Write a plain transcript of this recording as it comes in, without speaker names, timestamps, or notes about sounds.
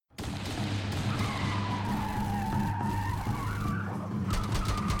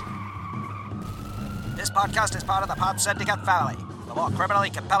This podcast is part of the Pod Syndicate family. For more criminally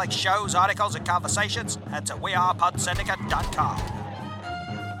compelling shows, articles, and conversations, head to wearepodsyndicate.com.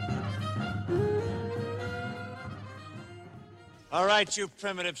 All right, you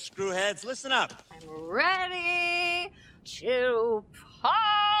primitive screwheads, listen up. I'm ready to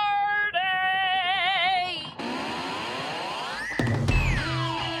party!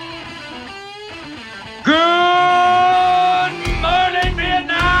 Good morning,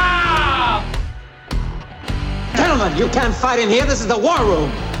 Vietnam! Gentlemen, you can't fight in here. This is the war room.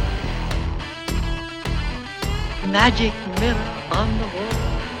 Magic mirror on the wall.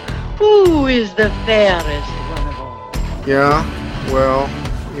 Who is the fairest one of all? Yeah, well,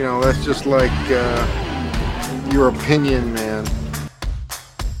 you know, that's just like your opinion, man.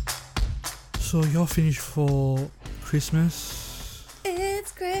 So you're finished for Christmas?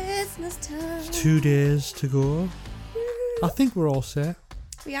 It's Christmas time. 2 days to go. I think we're all set.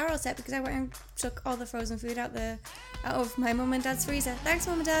 We are all set because I went and took all the frozen food out of my mum and dad's freezer. Thanks,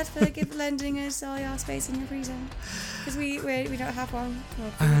 mum and dad, for lending us all your space in your freezer. Because we don't have one.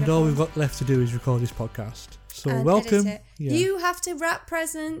 And all we've got left to do is record this podcast. So and welcome. edit it. Yeah. You have to wrap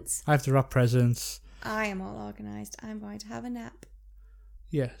presents. I have to wrap presents. I am all organised. I'm going to have a nap.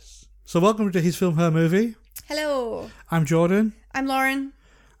 Yes. So welcome to His Film, Her Movie. Hello. I'm Jordan. I'm Lauren.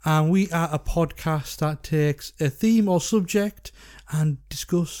 And we are a podcast that takes a theme or subject and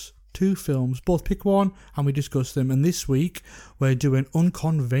discuss two films. Both pick one and we discuss them. And this week we're doing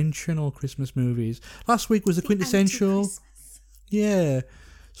unconventional Christmas movies. Last week was the quintessential. Yeah.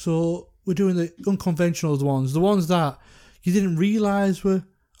 So we're doing the unconventional ones. The ones that you didn't realise were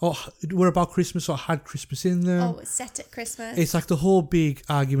about Christmas or had Christmas in them. Oh, it's set at Christmas. It's like the whole big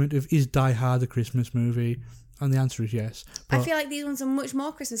argument of, is Die Hard a Christmas movie? And the answer is yes. I feel like these ones are much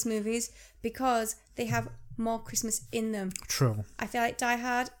more Christmas movies because they have more Christmas in them. True. I feel like Die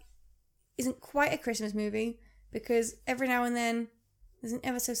Hard isn't quite a Christmas movie because every now and then there's an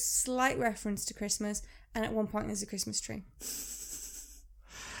ever so slight reference to Christmas, and at one point there's a Christmas tree.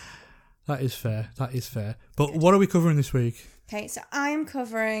 That is fair. But Good. What are we covering this week? Okay, so I'm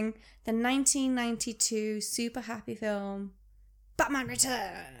covering the 1992 super happy film Batman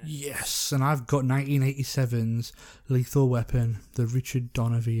Returns. Yes, and I've got 1987's Lethal Weapon, the Richard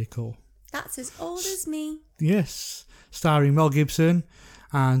Donner vehicle. That's as old as me. Yes, starring Mel Gibson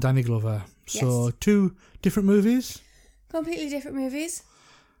and Danny Glover. So yes. Two different movies. Completely different movies.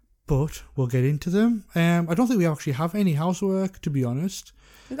 But we'll get into them. I don't think we actually have any housework, to be honest.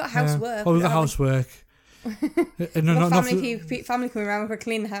 We've got housework. We've got housework. Family coming around for a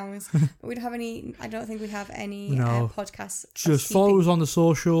clean house. But we don't have any. I don't think we have any podcasts. Just follow us on the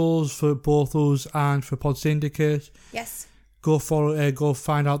socials for both us and for Pod Syndicate. Yes. Go follow. Go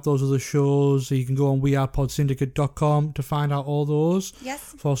find out those other shows. You can go on wearepodsyndicate.com to find out all those.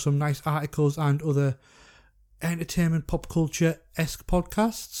 Yes. For some nice articles and other entertainment, pop culture-esque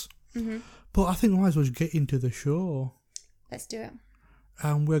podcasts. Mm-hmm. But I think we might as well get into the show. Let's do it.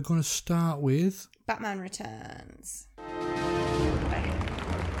 And we're going to start with Batman Returns.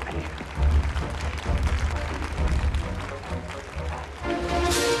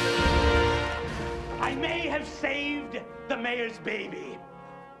 I may have saved the mayor's baby,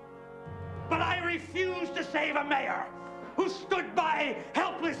 but I refuse to save a mayor who stood by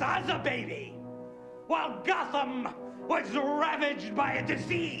helpless as a baby while Gotham was ravaged by a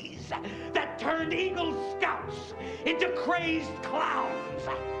disease that turned Eagle Scouts into crazed clowns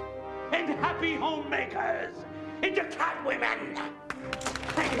and happy homemakers into catwomen.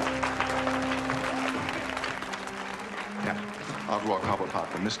 Yeah, Oswald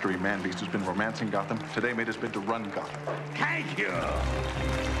Cobblepot, the mystery man-beast who's been romancing Gotham, today made his bid to run Gotham. Thank you.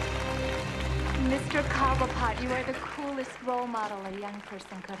 Mr. Cobblepot, you are the coolest role model a young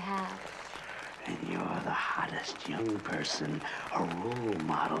person could have. And you're the hottest young person a role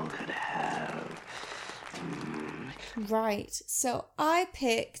model could have. Right, so I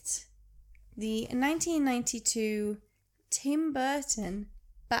picked the 1992 Tim Burton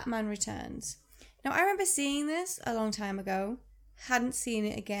Batman Returns. Now, I remember seeing this a long time ago. Hadn't seen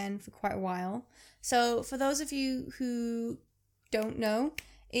it again for quite a while. So, for those of you who don't know,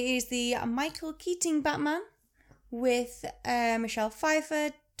 it is the Michael Keaton Batman with Michelle Pfeiffer,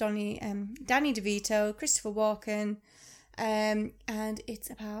 Danny DeVito, Christopher Walken, and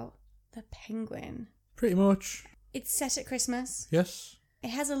it's about the Penguin. Pretty much. It's set at Christmas. Yes. It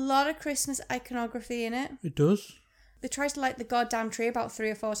has a lot of Christmas iconography in it. It does. They try to light the goddamn tree about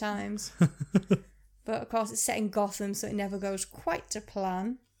 3 or 4 times. But of course it's set in Gotham, so it never goes quite to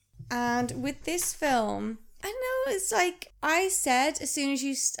plan. And with this film, I know it's like I said, as soon as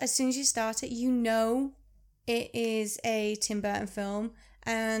you start it, you know it is a Tim Burton film.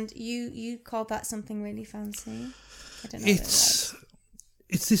 and you called that something really fancy. I don't know.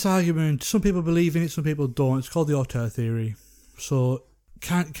 It's this argument. Some people believe in it, some people don't. It's called the auteur theory. So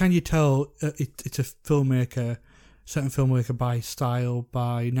can you tell it's a filmmaker, certain filmmaker by style,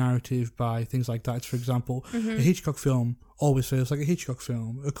 by narrative, by things like that? For example, a Hitchcock film always feels like a Hitchcock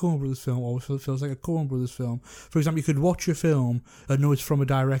film. A Coen Brothers film always feels like a Coen Brothers film. For example, you could watch a film and know it's from a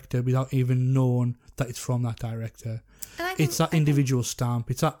director without even knowing that it's from that director. It's that individual stamp.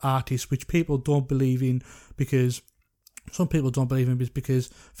 It's that artist, which people don't believe in because some people don't believe in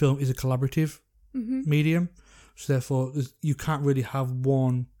because film is a collaborative medium. So therefore, you can't really have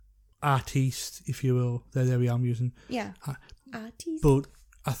one artiste, if you will. There we are, I'm using. Yeah. Artiste. But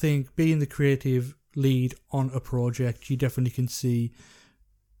I think being the creative lead on a project, you definitely can see.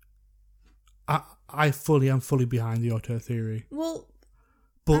 I am fully behind the auteur theory. Well,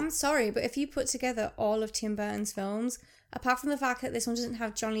 I'm sorry, but if you put together all of Tim Burton's films, apart from the fact that this one doesn't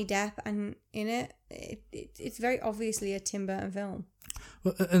have Johnny Depp in it, it's very obviously a Tim Burton film.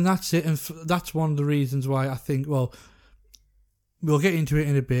 Well, and that's it, and that's one of the reasons why I think. Well, we'll get into it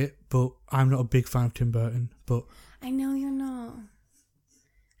in a bit, but I'm not a big fan of Tim Burton. But I know you're not.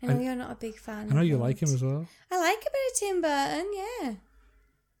 You're not a big fan. I know you like him as well. I like a bit of Tim Burton, yeah.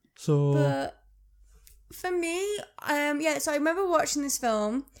 So, but for me, so I remember watching this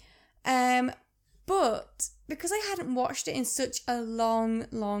film, but because I hadn't watched it in such a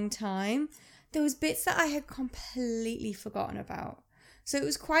long time, there was bits that I had completely forgotten about. So it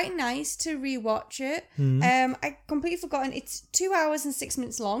was quite nice to rewatch it. I completely forgotten. It's 2 hours and 6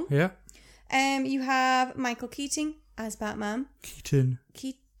 minutes long. Yeah. You have Michael Keaton as Batman. Keaton.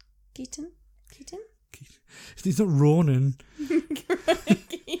 Keaton? It's not Ronan.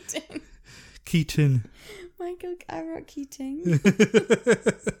 Keaton. Keaton. Michael, I wrote Keating.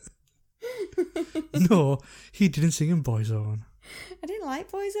 No, he didn't sing in Boyzone. I didn't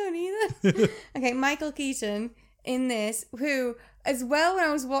like Boyzone either. Okay, Michael Keaton in this, who, as well, when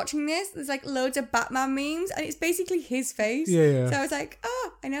I was watching this, there's like loads of Batman memes, and it's basically his face. Yeah. So I was like,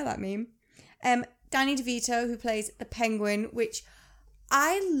 oh, I know that meme. Danny DeVito, who plays the Penguin, which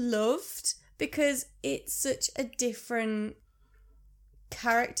I loved because it's such a different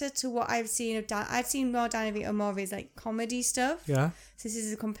character to what I've seen of I've seen more Danny DeVito, more of his like comedy stuff. Yeah. So this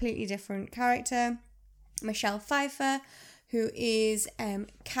is a completely different character. Michelle Pfeiffer, who is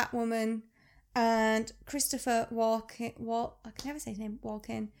Catwoman, and Christopher Walken. I can never say his name.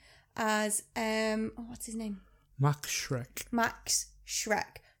 Walken as what's his name? Max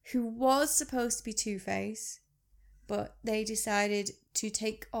Schreck, who was supposed to be Two-Face, but they decided to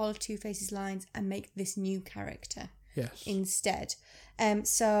take all of Two-Face's lines and make this new character. Yes. Instead.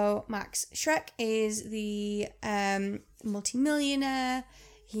 So Max Schreck is the multimillionaire.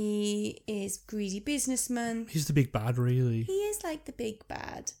 He is greedy businessman. He's the big bad, really. He is like the big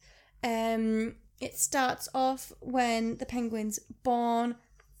bad. It starts off when the Penguin's born.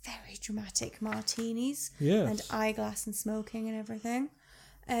 Very dramatic martinis. Yes. And eyeglass and smoking and everything.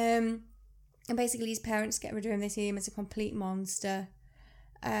 And basically his parents get rid of him. They see him as a complete monster.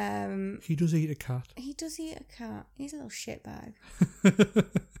 He does eat a cat. He does eat a cat. He's a little shitbag.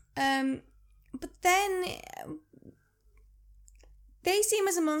 But then they see him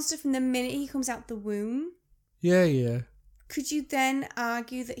as a monster from the minute he comes out the womb. Yeah. Could you then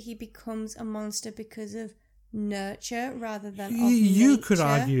argue that he becomes a monster because of nurture rather than of You nature? could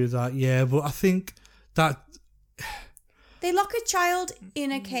argue that, yeah, but I think that they lock a child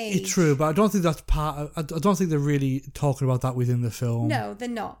in a cage. it's true, but I don't think that's part of, I don't think they're really talking about that within the film. No, they're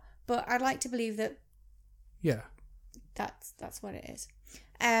not. But I'd like to believe that. Yeah. That's what it is.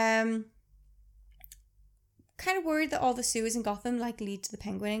 Kind of worried that all the sewers in Gotham lead to the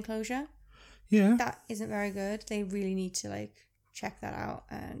Penguin enclosure. Yeah. That isn't very good. They really need to check that out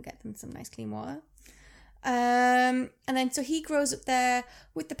and get them some nice clean water. And then so he grows up there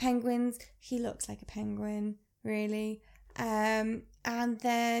with the penguins. He looks like a penguin, really. And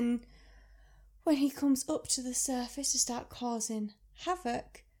then when he comes up to the surface to start causing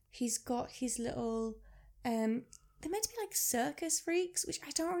havoc, he's got his little they're meant to be like circus freaks, which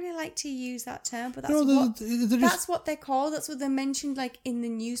I don't really like to use that term, but that's what they're called. That's what they're mentioned in the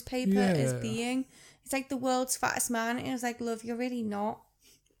newspaper as being. It's like the world's fattest man, and it was like, love, you're really not.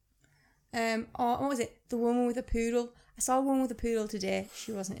 Or what was it? The woman with a poodle. I saw a woman with a poodle today.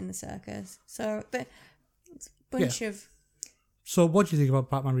 She wasn't in the circus. So it's a bunch of. So what do you think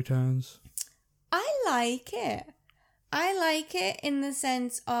about Batman Returns? I like it. I like it in the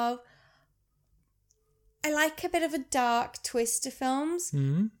sense of I like a bit of a dark twist to films,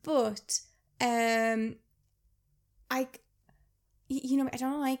 but you know, I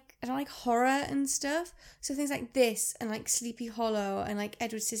don't like horror and stuff. So things like this and like Sleepy Hollow and like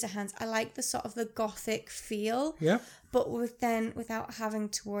Edward Scissorhands, I like the sort of the gothic feel. Yeah. But without having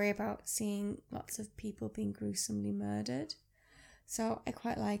to worry about seeing lots of people being gruesomely murdered. So I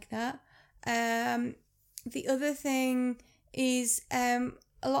quite like that. The other thing is a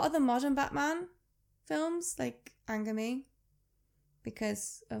lot of the modern Batman films like anger me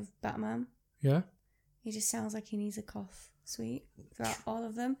because of Batman. Yeah. He just sounds like he needs a cough sweet throughout all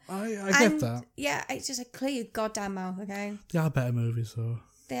of them. I get that. Yeah, it's just like, clear your goddamn mouth, okay? They are better movies, though.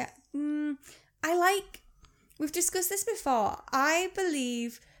 We've discussed this before. I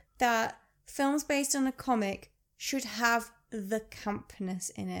believe that films based on a comic should have the campness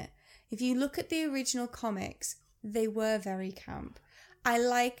in it. If you look at the original comics, they were very camp. I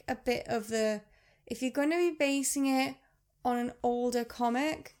like a bit of the... If you're going to be basing it on an older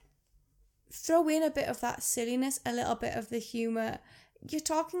comic, throw in a bit of that silliness, a little bit of the humour. You're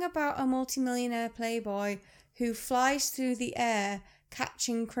talking about a multimillionaire playboy who flies through the air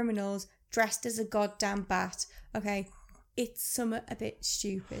catching criminals dressed as a goddamn bat. Okay, it's somewhat a bit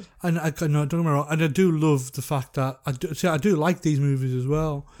stupid. And don't get me wrong, and I do love the fact that I do like these movies as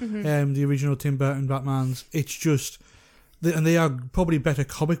well. Mm-hmm. The original Tim Burton Batmans. It's just, and they are probably better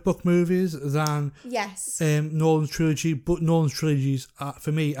comic book movies than Nolan's trilogy. But Nolan's trilogies,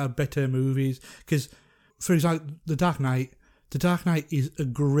 for me, are better movies because, for example, The Dark Knight. The Dark Knight is a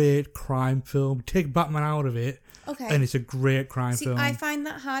great crime film. Take Batman out of it, and it's a great crime film. I find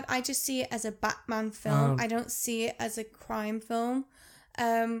that hard. I just see it as a Batman film. I don't see it as a crime film.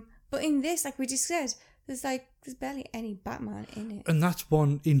 But in this, like we just said, there's barely any Batman in it. And that's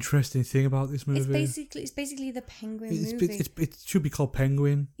one interesting thing about this movie. It's basically the Penguin movie. It should be called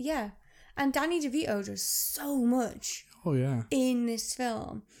Penguin. Yeah. And Danny DeVito does so much in this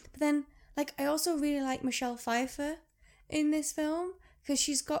film. But then, like, I also really like Michelle Pfeiffer in this film because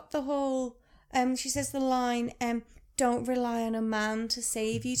she's got the whole... she says the line, don't rely on a man to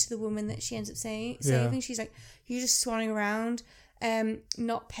save you, to the woman that she ends up saving. She's like, you're just swanning around,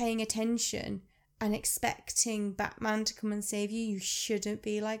 not paying attention and expecting Batman to come and save you. You shouldn't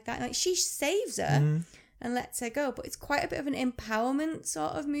be like that. Like, she saves her and lets her go, but it's quite a bit of an empowerment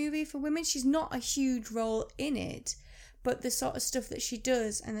sort of movie for women. She's not a huge role in it, but the sort of stuff that she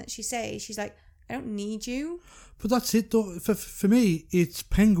does and that she says, she's like, I don't need you. But that's it though. For me, it's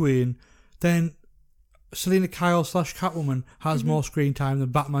Penguin. Then Selena Kyle / Catwoman has more screen time than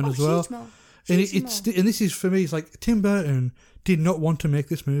Batman as well. And this is, for me, it's like Tim Burton did not want to make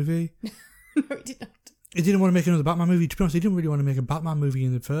this movie. No, he did not. He didn't want to make another Batman movie. To be honest, he didn't really want to make a Batman movie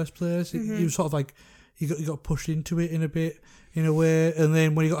in the first place. He was sort of like, he got pushed into it in a way. And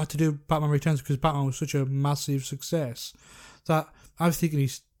then when he had to do Batman Returns, because Batman was such a massive success, that I was thinking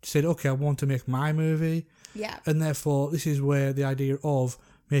he said, okay, I want to make my movie. Yeah. And therefore, this is where the idea of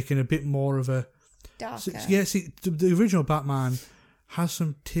making a bit more of a... darker. The original Batman has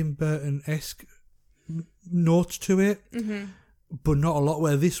some Tim Burton-esque notes to it, but not a lot,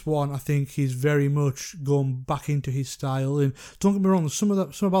 where this one, I think, he's very much gone back into his style. And don't get me wrong, there's some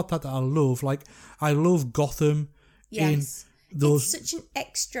about that I love. Like, I love Gotham. Yes. It's such an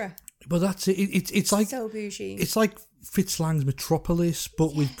extra. But that's it. It's like... so bougie. It's like Fritz Lang's Metropolis,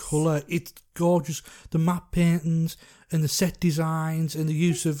 but with colour. It's gorgeous. The map paintings and the set designs and the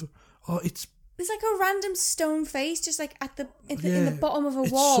use of... It's like a random stone face just like in the bottom of a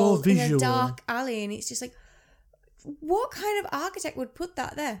wall so visual. In a dark alley, and it's just like, what kind of architect would put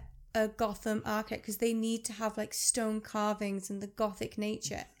that there? A Gotham architect, because they need to have like stone carvings and the Gothic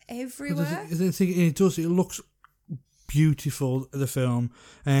nature everywhere. It looks beautiful, the film,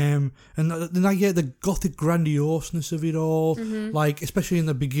 and then I get the Gothic grandioseness of it all, like especially in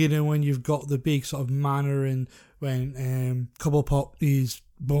the beginning when you've got the big sort of manor and when Cobblepot is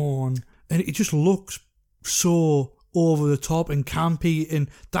born, and it just looks so over the top and campy, and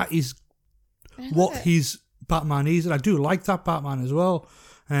that is what his Batman is, and I do like that Batman as well.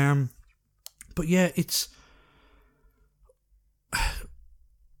 But yeah, it's...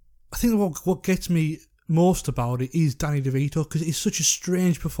 I think what gets me most about it is Danny DeVito, because it's such a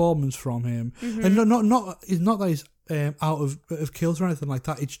strange performance from him, and it's not that he's out of kilter or anything like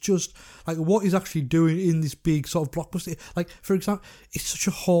that. It's just like what he's actually doing in this big sort of blockbuster. Like, for example, it's such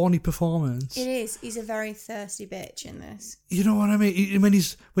a horny performance. It is. He's a very thirsty bitch in this. You know what I mean?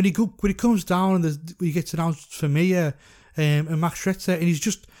 When he comes down and he gets announced for Mia and Max Scherzer, and he's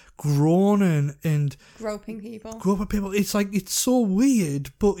just groaning and groping people. It's like, it's so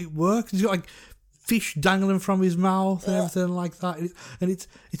weird, but it works. He's got like fish dangling from his mouth and everything like that, and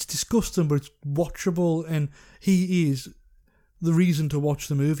it's disgusting, but it's watchable, and he is the reason to watch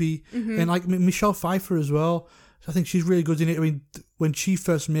the movie. And like Michelle Pfeiffer as well, I think she's really good in it. I mean, when she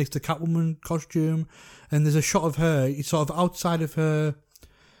first makes the Catwoman costume, and there's a shot of her, it's sort of outside of her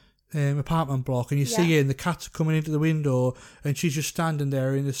apartment block, and you see her, and the cats are coming into the window, and she's just standing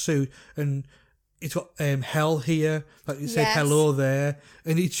there in a suit, and it's got hell here, like you said, hello there,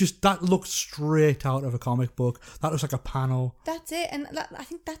 and it's just, that looks straight out of a comic book. That looks like a panel. That's it, and I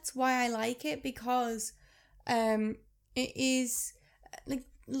think that's why I like it, because it is like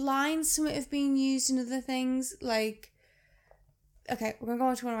lines from it have been used in other things, like, okay, we're going to go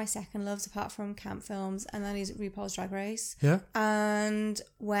on to one of my second loves apart from camp films, and that is RuPaul's Drag Race. Yeah. And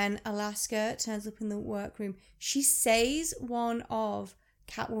when Alaska turns up in the workroom, she says one of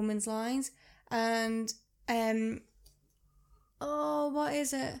Catwoman's lines, and what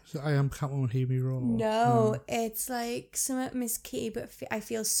is it? So I am Catwoman, hear me roar. No, it's like some Miss Kitty, but I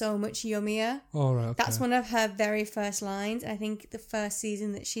feel so much yummier. Oh, right, okay. That's one of her very first lines. I think the first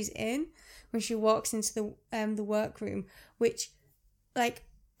season that she's in, when she walks into the workroom, which, like,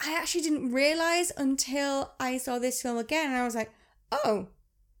 I actually didn't realise until I saw this film again, and I was like, oh,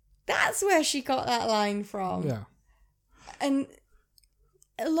 that's where she got that line from. Yeah. And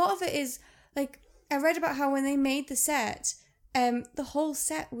a lot of it is, like, I read about how when they made the set, the whole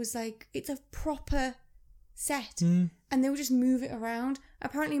set was like, it's a proper set, and they would just move it around.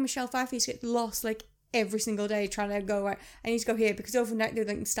 Apparently Michelle Pfeiffer used to get lost like every single day trying to go, right, I need to go here, because overnight they would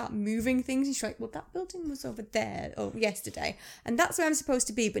like start moving things, and she's like, well, that building was over there yesterday, and that's where I'm supposed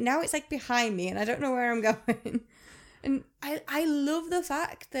to be, but now it's like behind me and I don't know where I'm going. And I love the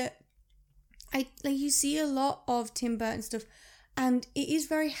fact that you see a lot of Tim Burton stuff, and it is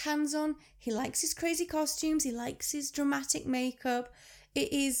very hands-on. He likes his crazy costumes. He likes his dramatic makeup.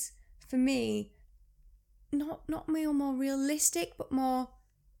 It is, for me, not more realistic, but more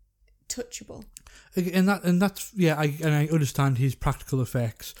touchable. And that's I understand his practical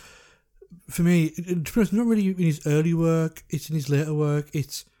effects. For me, to be honest, not really in his early work. It's in his later work.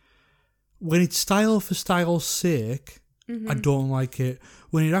 It's when it's style for style's sake. I don't like it.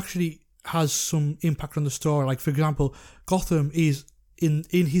 When it actually has some impact on the story, like for example, Gotham is in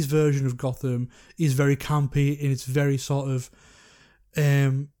his version of Gotham is very campy, and it's very sort of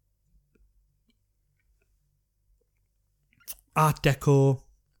Art Deco.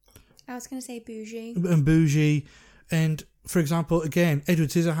 I was going to say bougie. And bougie. And for example, again, Edward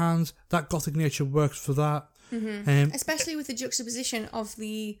Scissorhands, that gothic nature works for that. Especially with the juxtaposition of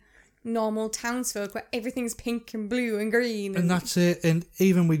the normal townsfolk where everything's pink and blue and green. And that's it. And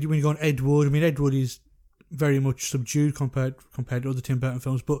even when you go on Ed Wood, I mean, Ed Wood is very much subdued compared to other Tim Burton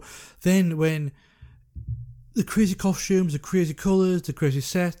films. But then when the crazy costumes, the crazy colours, the crazy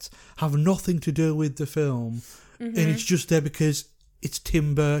sets have nothing to do with the film, and it's just there because it's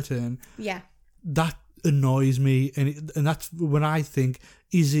Tim Burton. Yeah. That annoys me, and that's when I think,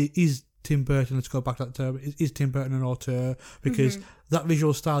 is Tim Burton, let's go back to that term, is Tim Burton an auteur? Because that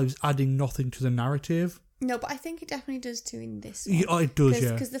visual style is adding nothing to the narrative. No, but I think it definitely does too in this one. Yeah, it does,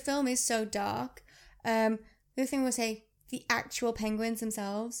 Because the film is so dark. The other thing we'll say, the actual penguins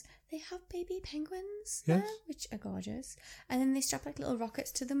themselves, they have baby penguins there, which are gorgeous. And then they strap like little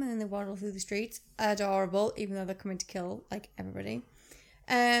rockets to them, and then they waddle through the streets. Adorable, even though they're coming to kill like everybody.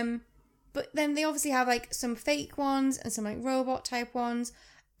 But then they obviously have like some fake ones and some like robot type ones.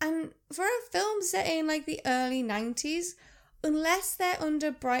 And for a film set in like the early 90s, unless they're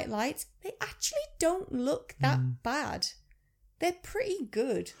under bright lights, they actually don't look that bad. They're pretty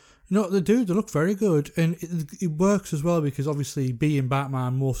good. No, they do. They look very good. And it works as well because obviously being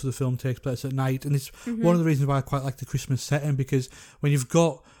Batman, most of the film takes place at night. And it's one of the reasons why I quite like the Christmas setting, because when you've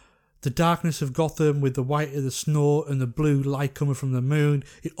got the darkness of Gotham with the white of the snow and the blue light coming from the moon,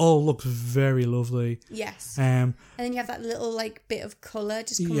 it all looks very lovely. Yes. And then you have that little like bit of colour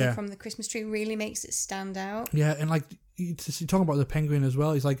just coming from the Christmas tree, really makes it stand out. Yeah, and like you're talking about the Penguin as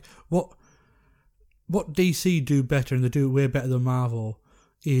well, it's like what DC do better, and they do it way better than Marvel,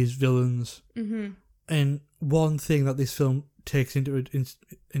 is villains. And one thing that this film takes into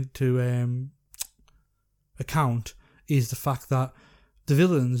account is the fact that the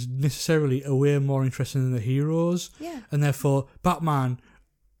villains necessarily are way more interesting than the heroes. Yeah. And therefore, Batman,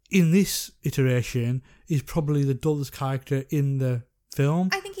 in this iteration, is probably the dullest character in the film.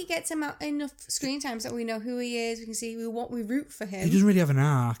 I think he gets enough screen time so that we know who he is, we can see we root for him. He doesn't really have an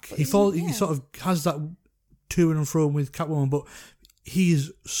arc. He sort of has that to and fro with Catwoman, but he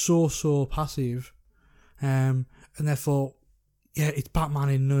is so passive. And therefore, it's Batman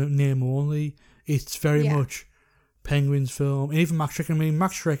in name only. It's very much Penguin's film. And even Max Schreck. I mean,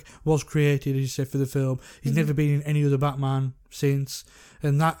 Max Schreck was created, as you said, for the film. He's never been in any other Batman since.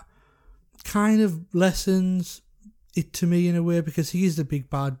 And that kind of lessens it to me in a way, because he is the big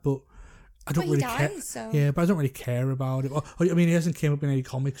bad, but I don't But he really dies, care. so- Yeah, but I don't really care about it. I mean, he hasn't came up in any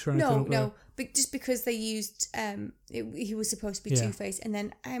comics or anything. No, but just because they used he was supposed to be Yeah. Two-Face, and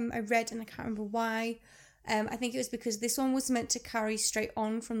then I read, and I can't remember why. I think it was because this one was meant to carry straight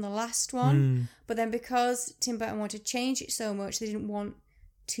on from the last one, but then because Tim Burton wanted to change it so much, they didn't want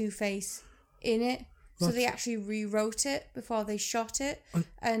Two-Face in it. So they actually rewrote it before they shot it,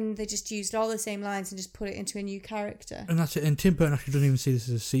 and they just used all the same lines and just put it into a new character. And that's it. And Tim Burton actually doesn't even see this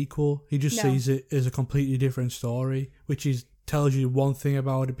as a sequel. He just sees it as a completely different story, which tells you one thing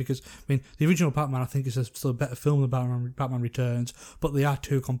about it. Because I mean, the original Batman, I think, is still a better film than Batman Returns, but they are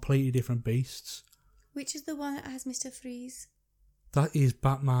two completely different beasts. Which is the one that has Mr. Freeze? That is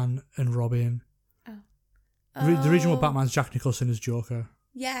Batman and Robin. Oh. The original Batman's Jack Nicholson as Joker.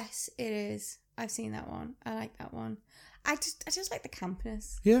 Yes, it is. I've seen that one. I like that one. I just like the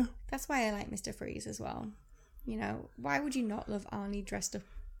campness. Yeah. That's why I like Mr. Freeze as well. You know, why would you not love Arnie dressed up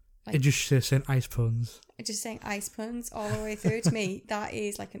like... It just saying ice puns. Just saying ice puns all the way through. To me, that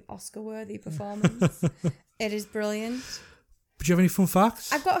is like an Oscar-worthy performance. It is brilliant. But do you have any fun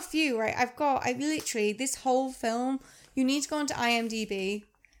facts? I've got a few, right? I literally, this whole film, you need to go onto IMDb.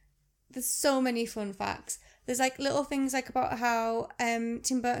 There's so many fun facts. There's like little things like about how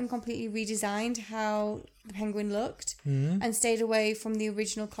Tim Burton completely redesigned how the Penguin looked and stayed away from the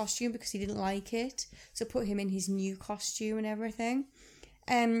original costume because he didn't like it. So put him in his new costume and everything.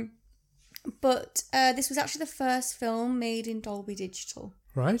 But this was actually the first film made in Dolby Digital.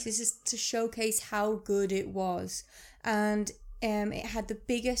 Right. So this is to showcase how good it was. And it had the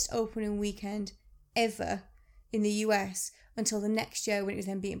biggest opening weekend ever in the US until the next year when it was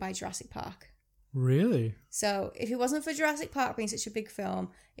then beaten by Jurassic Park. Really? So if it wasn't for Jurassic Park being such a big film,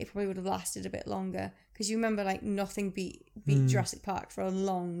 it probably would have lasted a bit longer. Because you remember, like, nothing beat Jurassic Park for a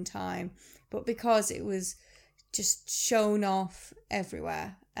long time. But because it was just shown off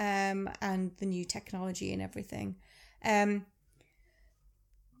everywhere, and the new technology and everything.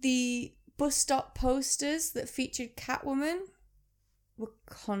 The bus stop posters that featured Catwoman were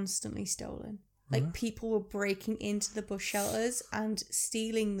constantly stolen. Like, people were breaking into the bus shelters and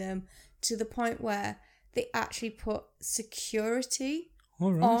stealing them to the point where they actually put security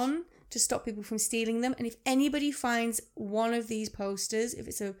on to stop people from stealing them. And if anybody finds one of these posters, if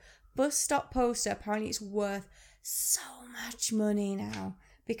it's a bus stop poster, apparently it's worth so much money now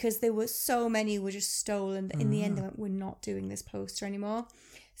because there were so many were just stolen that in the end they went, we're not doing this poster anymore.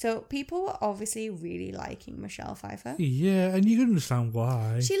 So people were obviously really liking Michelle Pfeiffer. Yeah, and you can understand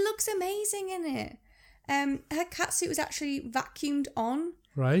why. She looks amazing in it. Her catsuit was actually vacuumed on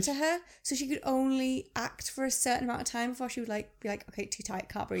to her, so she could only act for a certain amount of time before she would be like, okay, too tight,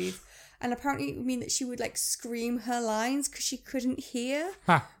 can't breathe. And apparently it would mean that she would like scream her lines because she couldn't hear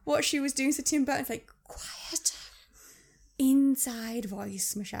what she was doing. So Tim Burton's like, quiet, inside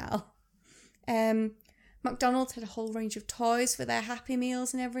voice, Michelle. McDonald's had a whole range of toys for their Happy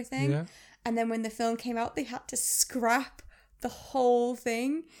Meals and everything. Yeah. And then when the film came out, they had to scrap the whole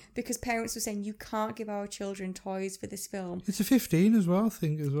thing because parents were saying, you can't give our children toys for this film. It's a 15 as well, I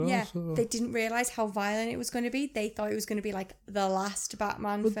think, as well. Yeah, so. They didn't realise how violent it was going to be. They thought it was going to be like the last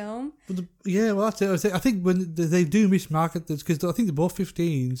Batman film. Yeah, well, that's it. I think when they do mismarket this, because I think they're both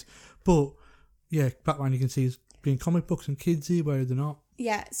 15s, but yeah, Batman you can see is being comic books and kidsy, where they're not.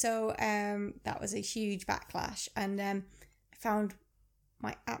 Yeah, so that was a huge backlash, and I found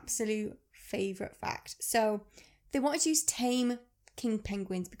my absolute favourite fact. So they wanted to use tame king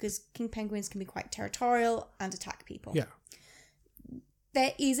penguins because king penguins can be quite territorial and attack people. Yeah.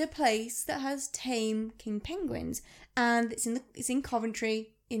 There is a place that has tame king penguins, and it's in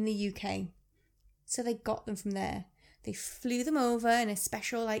Coventry in the UK. So they got them from there. They flew them over in a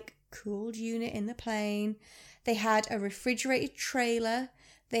special like cooled unit in the plane. They had a refrigerated trailer.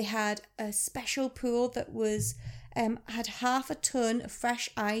 They had a special pool that was had 1/2 ton of fresh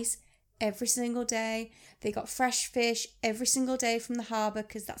ice every single day. They got fresh fish every single day from the harbour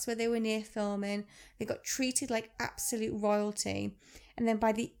because that's where they were near filming. They got treated like absolute royalty. And then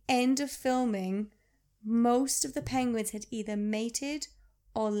by the end of filming, most of the penguins had either mated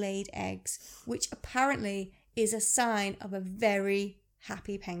or laid eggs, which apparently is a sign of a very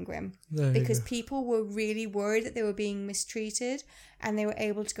happy penguin. Because people were really worried that they were being mistreated, and they were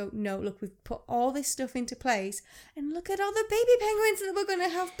able to go, no, look, we've put all this stuff into place, and look at all the baby penguins that we're going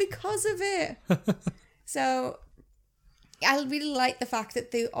to have because of it. So I really like the fact that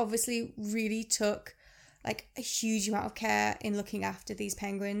they obviously really took like a huge amount of care in looking after these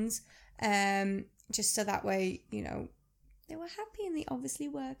penguins, just so that way, you know, they were happy, and they obviously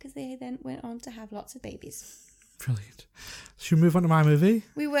were because they then went on to have lots of babies. Brilliant. Should we move on to my movie?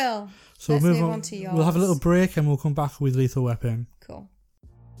 We will. So Let's move on to yours. We'll have a little break and we'll come back with Lethal Weapon. Cool.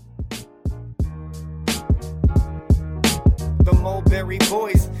 Mulberry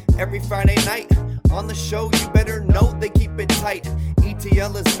Boys every Friday night. On the show, you better know they keep it tight.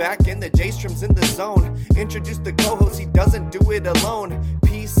 ETL is back and the J-Strom's in the zone. Introduce the co-host, he doesn't do it alone.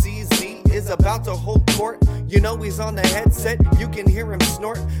 PCZ is about to hold court. You know he's on the headset, you can hear him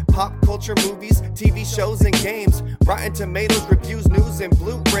snort. Pop culture, movies, TV shows, and games. Rotten Tomatoes, reviews, news, and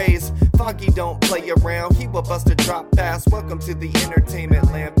Blu-rays. Foggy don't play around, he will bust a drop pass. Welcome to the Entertainment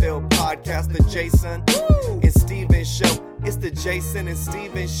Landfill Podcast, the Jason and Steven Show. It's the Jason and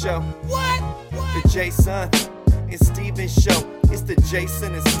Steven Show. What? The Jason and Steven Show. It's the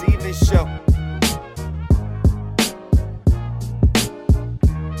Jason and Steven Show.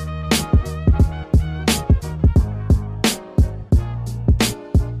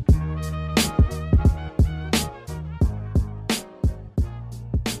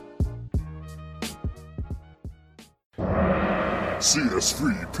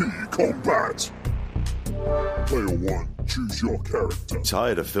 CS3P Combat. Player 1, choose your character.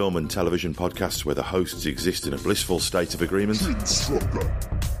 Tired of film and television podcasts where the hosts exist in a blissful state of agreement? Instructor.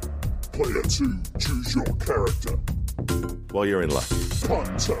 Player 2, choose your character. Well, you're in luck.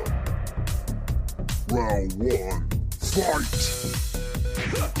 Punter. Round 1, fight!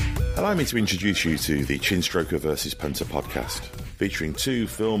 Allow me to introduce you to the Chinstroker vs. Punter podcast, featuring two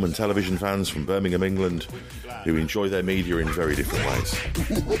film and television fans from Birmingham, England, who enjoy their media in very different ways.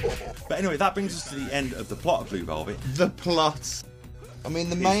 But anyway, that brings us to the end of the plot of Blue Velvet. The plot. I mean,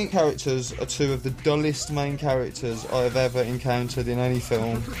 the main characters are two of the dullest main characters I have ever encountered in any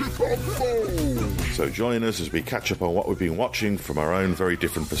film. So join us as we catch up on what we've been watching from our own very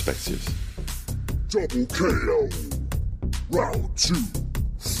different perspectives. Double KO. Round 2,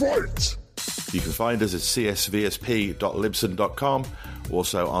 fight! You can find us at csvsp.libsyn.com,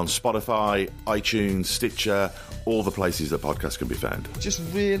 also on Spotify, iTunes, Stitcher, all the places that podcasts can be found. Just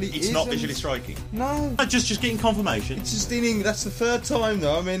really It's not visually striking. No. Just getting confirmation. It's just in English. That's the third time,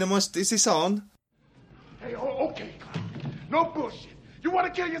 though. I mean, is this on? Hey, okay, no bullshit. You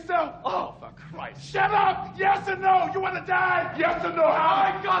want to kill yourself? Oh, for Christ. Shut up! Yes or no? You want to die? Yes or no?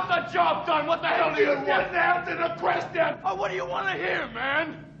 I got the job done. What the hell do you want? Just answer the question. Oh, what do you want to hear,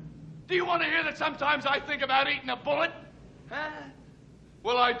 man? Do you want to hear that sometimes I think about eating a bullet? Huh?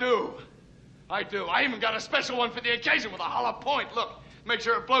 Well, I do. I do. I even got a special one for the occasion with a hollow point. Look, make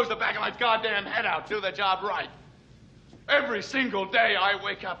sure it blows the back of my goddamn head out. Do the job right. Every single day I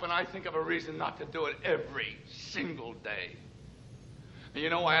wake up and I think of a reason not to do it. Every single day. And you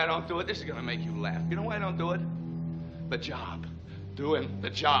know why I don't do it? This is going to make you laugh. You know why I don't do it? The job. Doing the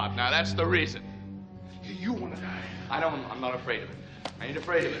job. Now, that's the reason. You want to die. I'm not afraid of it. I ain't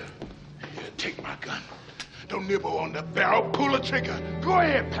afraid of it. Here, take my gun. Don't nibble on the barrel. Pull the trigger. Go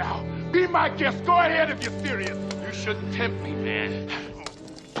ahead, pal. Be my guest. Go ahead if you're serious. You shouldn't tempt me, man.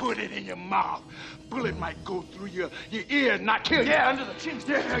 Put it in your mouth. Bullet might go through your ear and not kill you. Yeah, under the chin.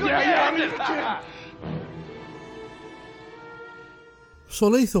 Yeah, under the chin. So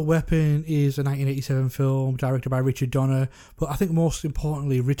Lethal Weapon is a 1987 film directed by Richard Donner, but I think most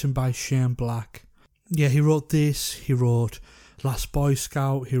importantly written by Shane Black. Yeah, he wrote this, he wrote Last Boy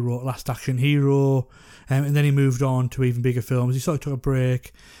Scout, he wrote Last Action Hero, and then he moved on to even bigger films. He sort of took a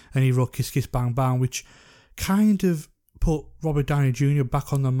break and he wrote Kiss Kiss Bang Bang, which kind of put Robert Downey Jr.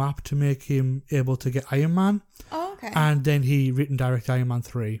 back on the map to make him able to get Iron Man. Oh, okay. And then he written directed Iron Man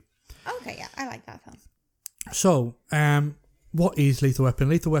 3. Okay, yeah, I like that film. So, what is Lethal Weapon?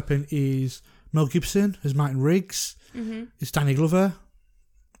 Lethal Weapon is Mel Gibson as Martin Riggs. Mm-hmm. It's Danny Glover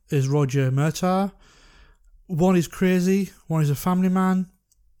as Roger Murtaugh. One is crazy, one is a family man.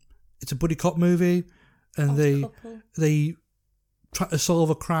 It's a buddy cop movie, and they try to solve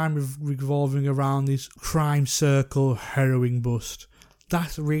a crime revolving around this crime circle heroin bust.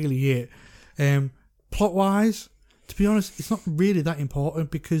 That's really it. Plot wise, to be honest, it's not really that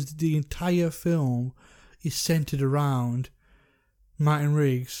important because the entire film is centered around Martin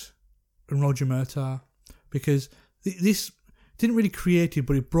Riggs and Roger Murtaugh, because this didn't really create it,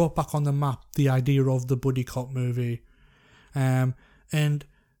 but it brought back on the map the idea of the buddy cop movie, and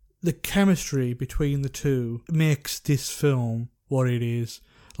the chemistry between the two makes this film what it is.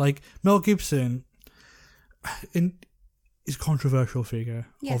 Like, Mel Gibson is a controversial figure,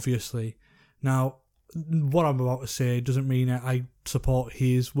 obviously. Now, what I'm about to say doesn't mean that I support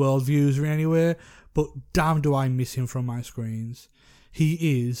his worldviews in any way, but damn do I miss him from my screens.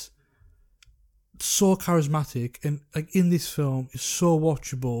 He is so charismatic, and like in this film is so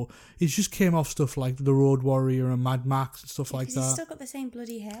watchable. He just came off stuff like The Road Warrior and Mad Max and stuff like that. He's still got the same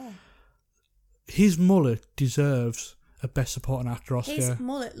bloody hair. His mullet deserves a Best Supporting Actor Oscar. His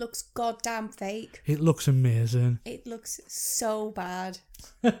mullet looks goddamn fake. It looks amazing. It looks so bad.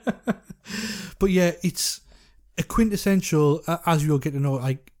 But yeah, it's a quintessential, as you'll get to know,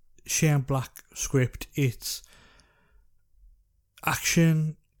 like Shane Black script. It's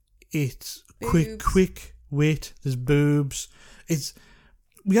action. It's quick wit. There's boobs.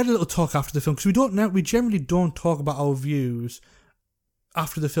 We had a little talk after the film because we generally don't talk about our views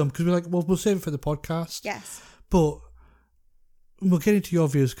after the film because we're like, well, we'll save it for the podcast. Yes. But we'll get into your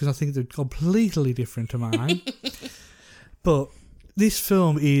views because I think they're completely different to mine. But this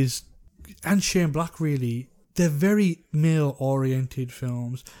film and Shane Black really, they're very male-oriented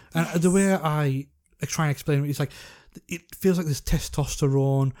films. And the way I try and explain it, it's like, it feels like there's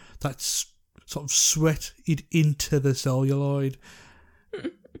testosterone that's sort of sweated into the celluloid.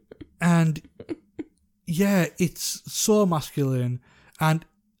 And yeah, it's so masculine. And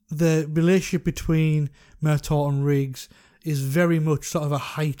the relationship between Murtaugh and Riggs is very much sort of a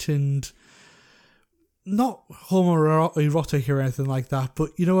heightened, not homoerotic or anything like that,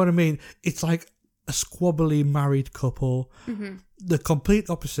 but you know what I mean? It's like a squabbly married couple. Mm-hmm. The complete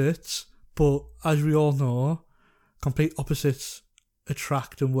opposites, but as we all know, complete opposites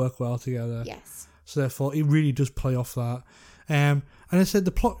attract and work well together. Yes. So therefore, it really does play off that. And I said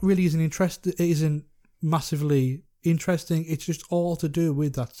the plot really isn't massively interesting. It's just all to do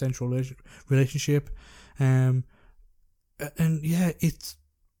with that central relationship. And yeah, it's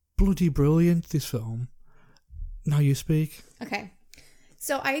bloody brilliant, this film. Now you speak. Okay.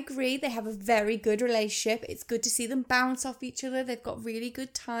 So I agree, they have a very good relationship. It's good to see them bounce off each other. They've got really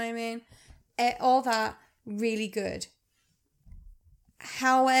good timing. All that, really good.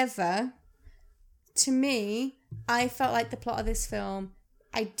 However, to me, I felt like the plot of this film,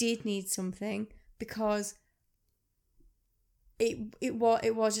 I did need something because it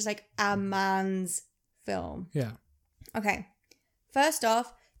was just like a man's film. Yeah. Okay. First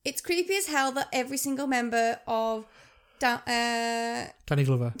off, it's creepy as hell that every single member of Danny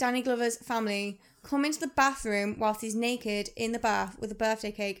Glover's family come into the bathroom whilst he's naked in the bath with a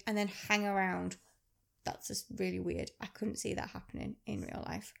birthday cake and then hang around. That's just really weird. I couldn't see that happening in real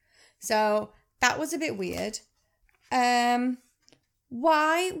life. So that was a bit weird.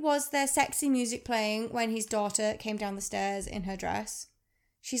 Why was there sexy music playing when his daughter came down the stairs in her dress?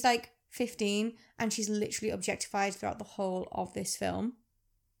 She's like 15 and she's literally objectified throughout the whole of this film.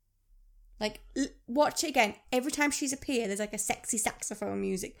 Like, watch it again. Every time she's appeared, there's like a sexy saxophone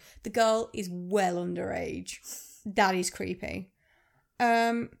music. The girl is well underage. That is creepy.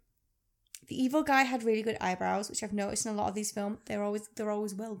 The evil guy had really good eyebrows, which I've noticed in a lot of these films. They're always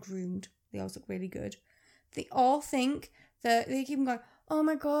well groomed. They always look really good. They all think that they keep going, oh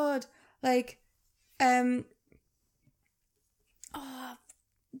my god, like, Mel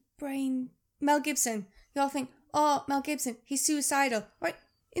Gibson. You all think, oh, Mel Gibson, he's suicidal, right?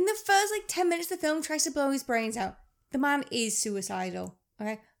 In the first 10 minutes of the film, tries to blow his brains out. The man is suicidal.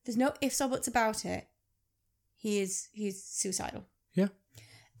 Okay, there's no ifs or buts about it. He's suicidal. Yeah.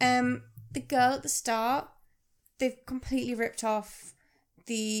 The girl at the start, they've completely ripped off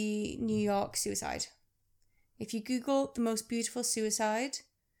the New York suicide. If you Google the most beautiful suicide,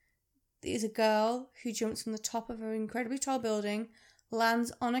 there's a girl who jumps from the top of an incredibly tall building,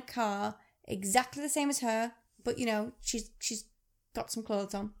 lands on a car exactly the same as her, but she's got some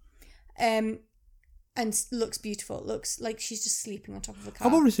clothes on, and looks beautiful. Looks like she's just sleeping on top of a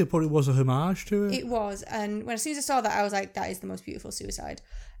car. I obviously thought it was a homage to it. It was, and as soon as I saw that, I was like, that is the most beautiful suicide.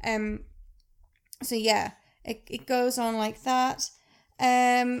 So yeah, it goes on like that.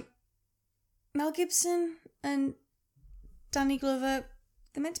 Mel Gibson and Danny Glover,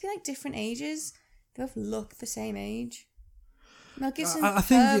 they're meant to be different ages. They both look the same age. Mel Gibson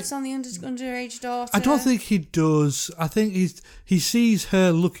curves on the underage daughter. I don't think he does. I think he sees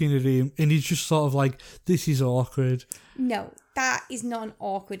her looking at him and he's just sort of like, this is awkward. No, that is not an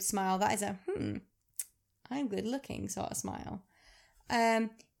awkward smile. That is a, I'm good looking sort of smile.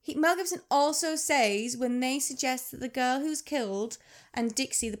 Mel Gibson also says when they suggest that the girl who's killed and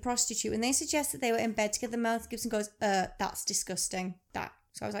Dixie, the prostitute, when they suggest that they were in bed together, Mel Gibson goes, that's disgusting. So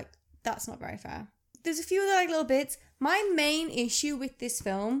I was like, that's not very fair. There's a few other little bits. My main issue with this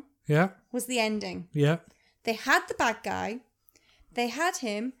film was the ending. Yeah. They had the bad guy. They had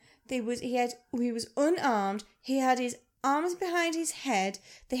him. He was unarmed. He had his arms behind his head.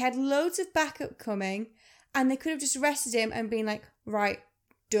 They had loads of backup coming, and they could have just arrested him and been like, right,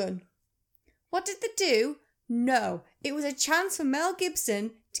 done. What did they do? No. It was a chance for Mel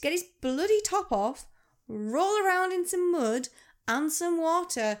Gibson to get his bloody top off, roll around in some mud and some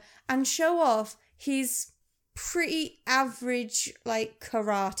water, and show off his pretty average,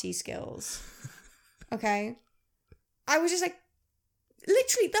 karate skills. Okay? I was just like,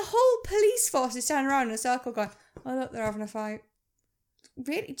 literally, the whole police force is standing around in a circle going, oh, look, they're having a fight.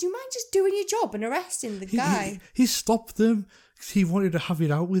 really, do you mind just doing your job and arresting the guy? He stopped them because he wanted to have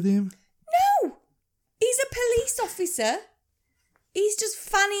it out with him. No! He's a police officer. He's just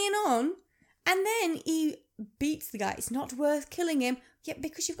fannying on. And then he beats the guy. It's not worth killing him. Yet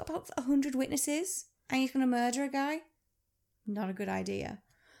because you've got about 100 witnesses and he's going to murder a guy. Not a good idea.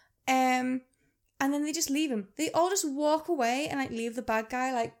 And then they just leave him. They all just walk away and like leave the bad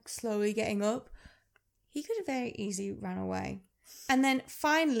guy like slowly getting up. He could have very easily ran away. And then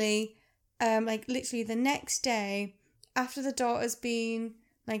finally, like literally the next day, after the daughter's been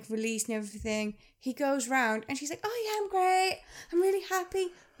like released and everything, he goes round and she's like, oh yeah, I'm great. I'm really happy.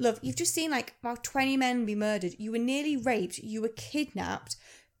 Love, you've just seen like about 20 men be murdered. You were nearly raped. You were kidnapped.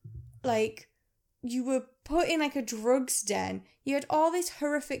 Like, you were put in like a drugs den. You had all this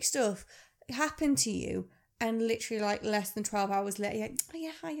horrific stuff happen to you. And literally like less than 12 hours later, you're like, oh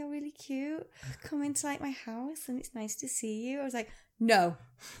yeah, hi, you're really cute. Come into like my house and it's nice to see you. I was like, no.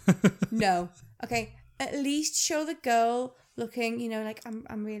 No. Okay, at least show the girl looking, you know, like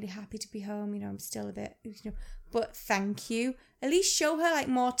I'm really happy to be home, you know, I'm still a bit, you know, but thank you. At least show her like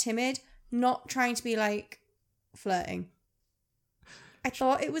more timid, not trying to be like flirting. I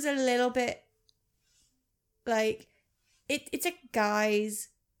thought it was a little bit like it's a guy's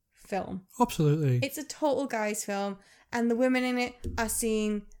film. Absolutely. It's a total guy's film, and the women in it are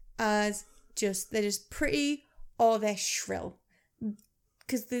seen as they're just pretty or they're shrill.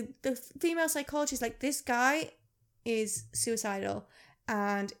 Because the female psychologist is like, this guy is suicidal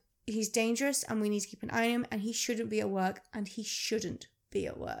and he's dangerous and we need to keep an eye on him and he shouldn't be at work and he shouldn't be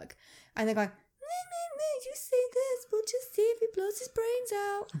at work. And they're going, you say this, we'll just see if he blows his brains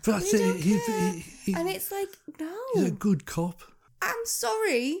out. But And it's like, no. He's a good cop. I'm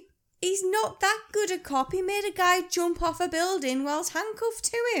sorry. He's not that good a cop. He made a guy jump off a building whilst handcuffed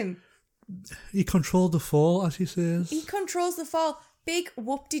to him. He controlled the fall, as he says. He controls the fall. Big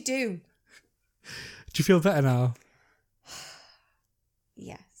whoop-de-doo. Do you feel better now?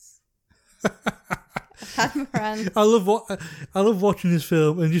 Yes. I love watching this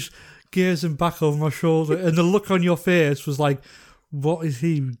film and just gazing back over my shoulder, and the look on your face was like, what has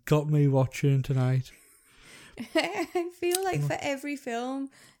he got me watching tonight? I feel like for every film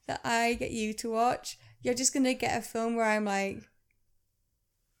that I get you to watch, you're just going to get a film where I'm like,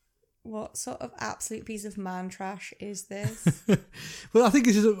 what sort of absolute piece of man trash is this? Well, I think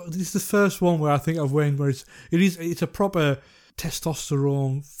this is the first one where I think I've went where it's a proper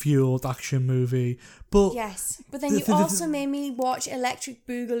testosterone fueled action movie. But yes, but then you also made me watch Electric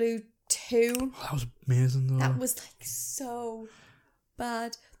Boogaloo 2. Oh, that was amazing though. That was like so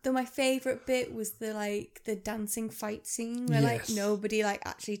bad. Though my favourite bit was the dancing fight scene where like nobody like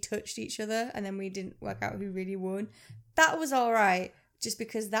actually touched each other and then we didn't work out who really won. That was alright. Just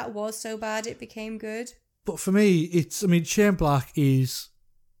because that was so bad, it became good. But for me, Shane Black his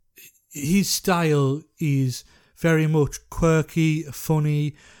style is very much quirky,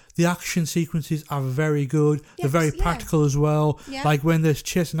 funny. The action sequences are very good. Yes, they're very practical as well. Yeah. Like when they're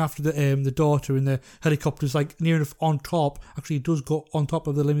chasing after the daughter in the helicopter's like near enough on top. Actually, it does go on top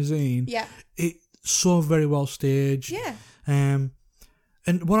of the limousine. Yeah. It's so very well staged. Yeah. And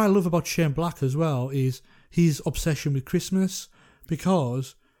what I love about Shane Black as well is his obsession with Christmas.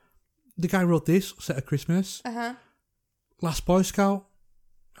 Because the guy wrote this, set at Christmas. Uh-huh. Last Boy Scout,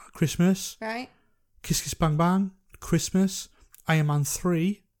 Christmas. Right. Kiss Kiss Bang Bang, Christmas. Iron Man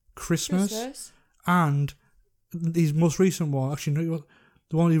 3, Christmas. And his most recent one, actually,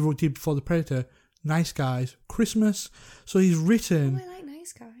 the one he did before The Predator, Nice Guys, Christmas. So he's written... Oh, I like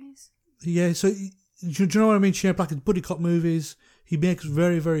Nice Guys. Yeah, so do you know what I mean? Shane Black is buddy cop movies. He makes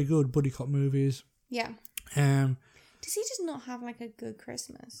very, very good buddy cop movies. Yeah. Does he just not have like a good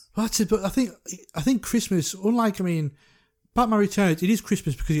Christmas? Well, that's it. But I think Christmas, unlike Batman Returns, it is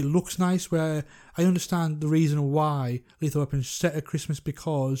Christmas because it looks nice. Where I understand the reason why Lethal Weapon is set at Christmas,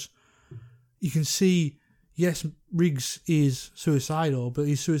 because you can see, yes, Riggs is suicidal, but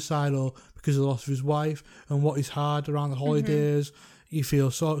he's suicidal because of the loss of his wife and what is hard around the holidays. Mm-hmm. You feel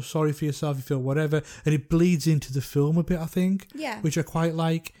sorry for yourself, you feel whatever, and it bleeds into the film a bit. I think, which I quite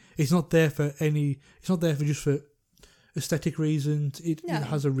like. It's not there for just for aesthetic reasons. It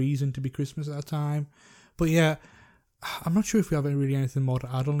has a reason to be Christmas at a time. But yeah, I'm not sure if we have really anything more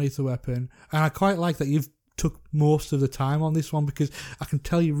to add on Lethal Weapon. And I quite like that you've took most of the time on this one, because I can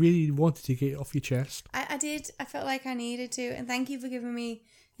tell you really wanted to get it off your chest. I did. I felt like I needed to. And thank you for giving me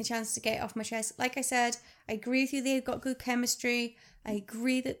a chance to get it off my chest. Like I said, I agree with you. They've got good chemistry. I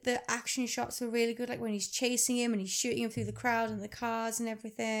agree that the action shots were really good. Like when he's chasing him and he's shooting him through the crowd and the cars and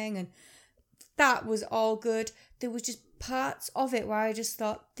everything. And that was all good. There was just parts of it where I just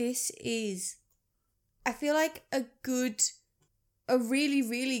thought, I feel like a good a really,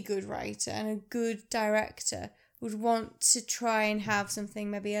 really good writer and a good director would want to try and have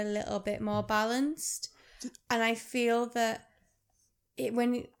something maybe a little bit more balanced. And I feel that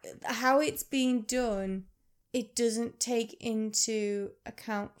how it's being done, it doesn't take into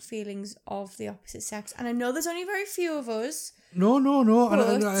account feelings of the opposite sex. And I know there's only very few of us. No.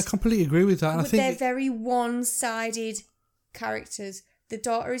 And I completely agree with that. And I think they're very one-sided characters. The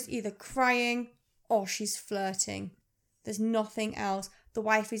daughter is either crying or she's flirting. There's nothing else. The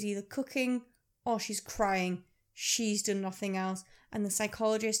wife is either cooking or she's crying. She's done nothing else. And the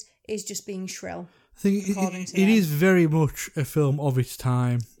psychologist is just being shrill. I think it is very much a film of its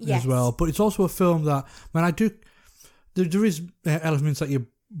time as well. But it's also a film that, there is elements that you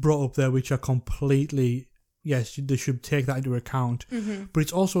brought up there which are completely, yes, they should take that into account. Mm-hmm. But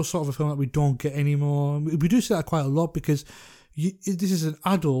it's also sort of a film that we don't get anymore. We do see that quite a lot because this is an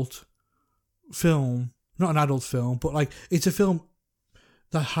adult film. Not an adult film, but like it's a film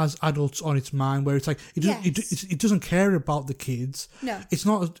that has adults on its mind, where it's like it doesn't care about the kids. No, it's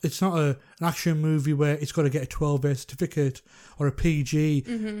not an action movie where it's got to get a 12A certificate or a PG.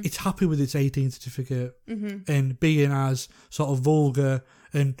 Mm-hmm. It's happy with its 18 certificate Mm-hmm. and being as sort of vulgar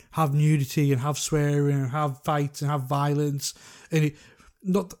and have nudity and have swearing and have fights and have violence. And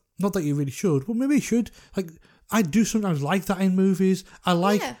not that you really should, but maybe you should. Like, I do sometimes like that in movies. I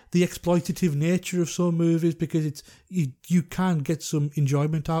like the exploitative nature of some movies because you can get some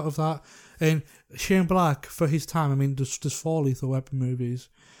enjoyment out of that. And Shane Black, for his time, I mean, there's 4 Lethal Weapon movies.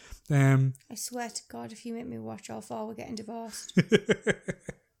 I swear to God, if you make me watch all 4, we're getting divorced.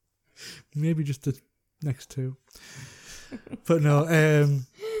 Maybe just the next 2. But no,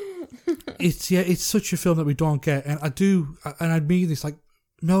 it's such a film that we don't get. And I mean this, like,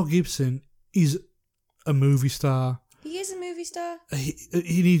 Mel Gibson is a movie star. He is a movie star.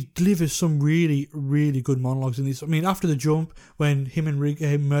 He delivers some really, really good monologues in this. I mean, after The Jump, when him and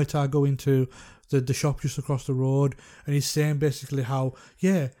Murtaugh go into the shop just across the road, and he's saying basically how,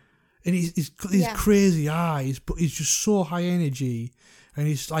 and he's got these crazy eyes, but he's just so high energy, and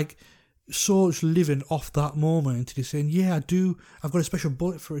he's like so much living off that moment. And he's saying, I've got a special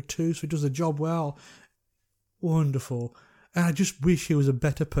bullet for it too, so he does the job well. Wonderful. And I just wish he was a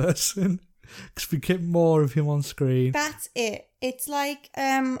better person. Because we get more of him on screen. That's it. It's like,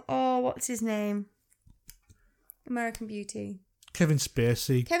 what's his name? American Beauty. Kevin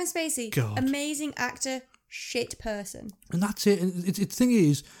Spacey. God. Amazing actor, shit person. And that's it. And the thing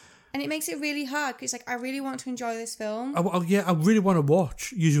is... And it makes it really hard, because I really want to enjoy this film. I really want to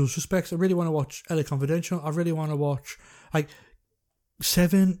watch Usual Suspects. I really want to watch LA Confidential. I really want to watch, like,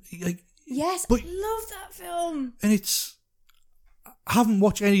 Seven. Yes, I love that film. And it's... I haven't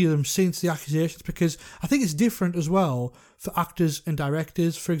watched any of them since The Accusations, because I think it's different as well for actors and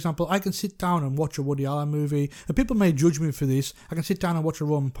directors. For example, I can sit down and watch a Woody Allen movie, and people may judge me for this. I can sit down and watch a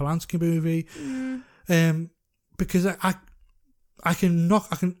Roman Polanski movie, because I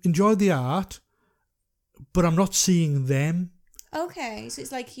can enjoy the art, but I'm not seeing them. Okay, so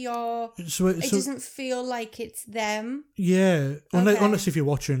it's like it doesn't feel like it's them. Yeah, unless if you're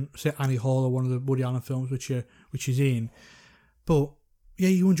watching, say, Annie Hall or one of the Woody Allen films which is in. But yeah,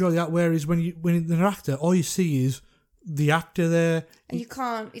 you enjoy that. Whereas when an actor, all you see is the actor there, and you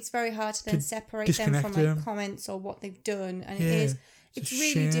can't. It's very hard to then separate them from comments or what they've done, and it's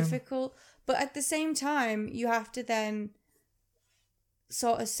really difficult. But at the same time, you have to then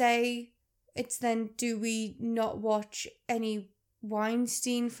sort of say, it's then, do we not watch any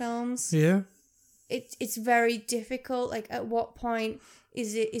Weinstein films? Yeah, it's very difficult. Like, at what point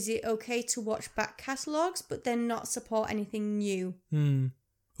is it okay to watch back catalogues but then not support anything new?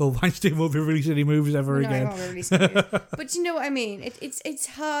 Well, Weinstein won't be releasing any movies ever again. No, I won't release any movies. But you know what I mean? It's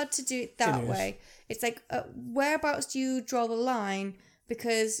hard to do it that way. It's like, whereabouts do you draw the line?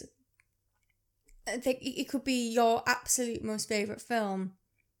 Because I think it could be your absolute most favourite film,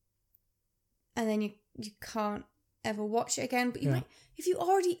 and then you can't ever watch it again. But you might, if you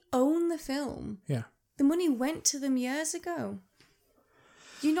already own the film, the money went to them years ago.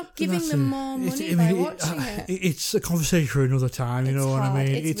 You're not giving them more money by watching it. It's a conversation for another time, you know what I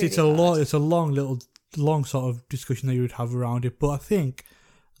mean? It's a long sort of discussion that you would have around it, but I think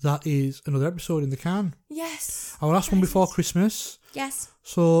that is another episode in the can. Yes. Our last one before Christmas. Yes.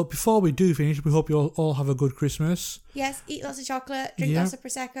 So before we do finish, we hope you all have a good Christmas. Yes, eat lots of chocolate, drink lots of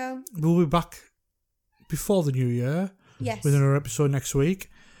Prosecco. We'll be back before the new year. Yes. With another episode next week.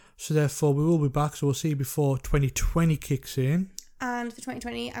 So therefore we will be back, so we'll see you before 2020 kicks in. And for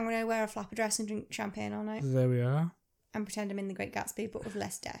 2020, I'm going to wear a flapper dress and drink champagne all night. There we are. And pretend I'm in The Great Gatsby, but with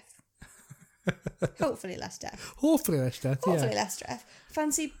less death. Hopefully less death. Hopefully less death.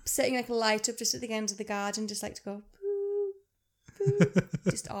 Fancy setting like a light up just at the end of the garden, just like to go, boo,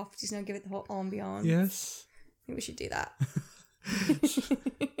 just off, just give it the whole ambiance. Yes. I think we should do that.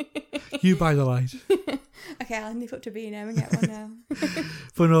 You buy the light. Okay, I'll nip up to B&M and get one now.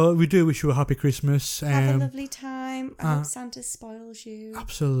 But no, we do wish you a happy Christmas. Have a lovely time. I hope Santa spoils you.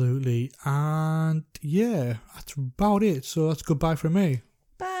 Absolutely. And yeah, that's about it. So that's goodbye from me.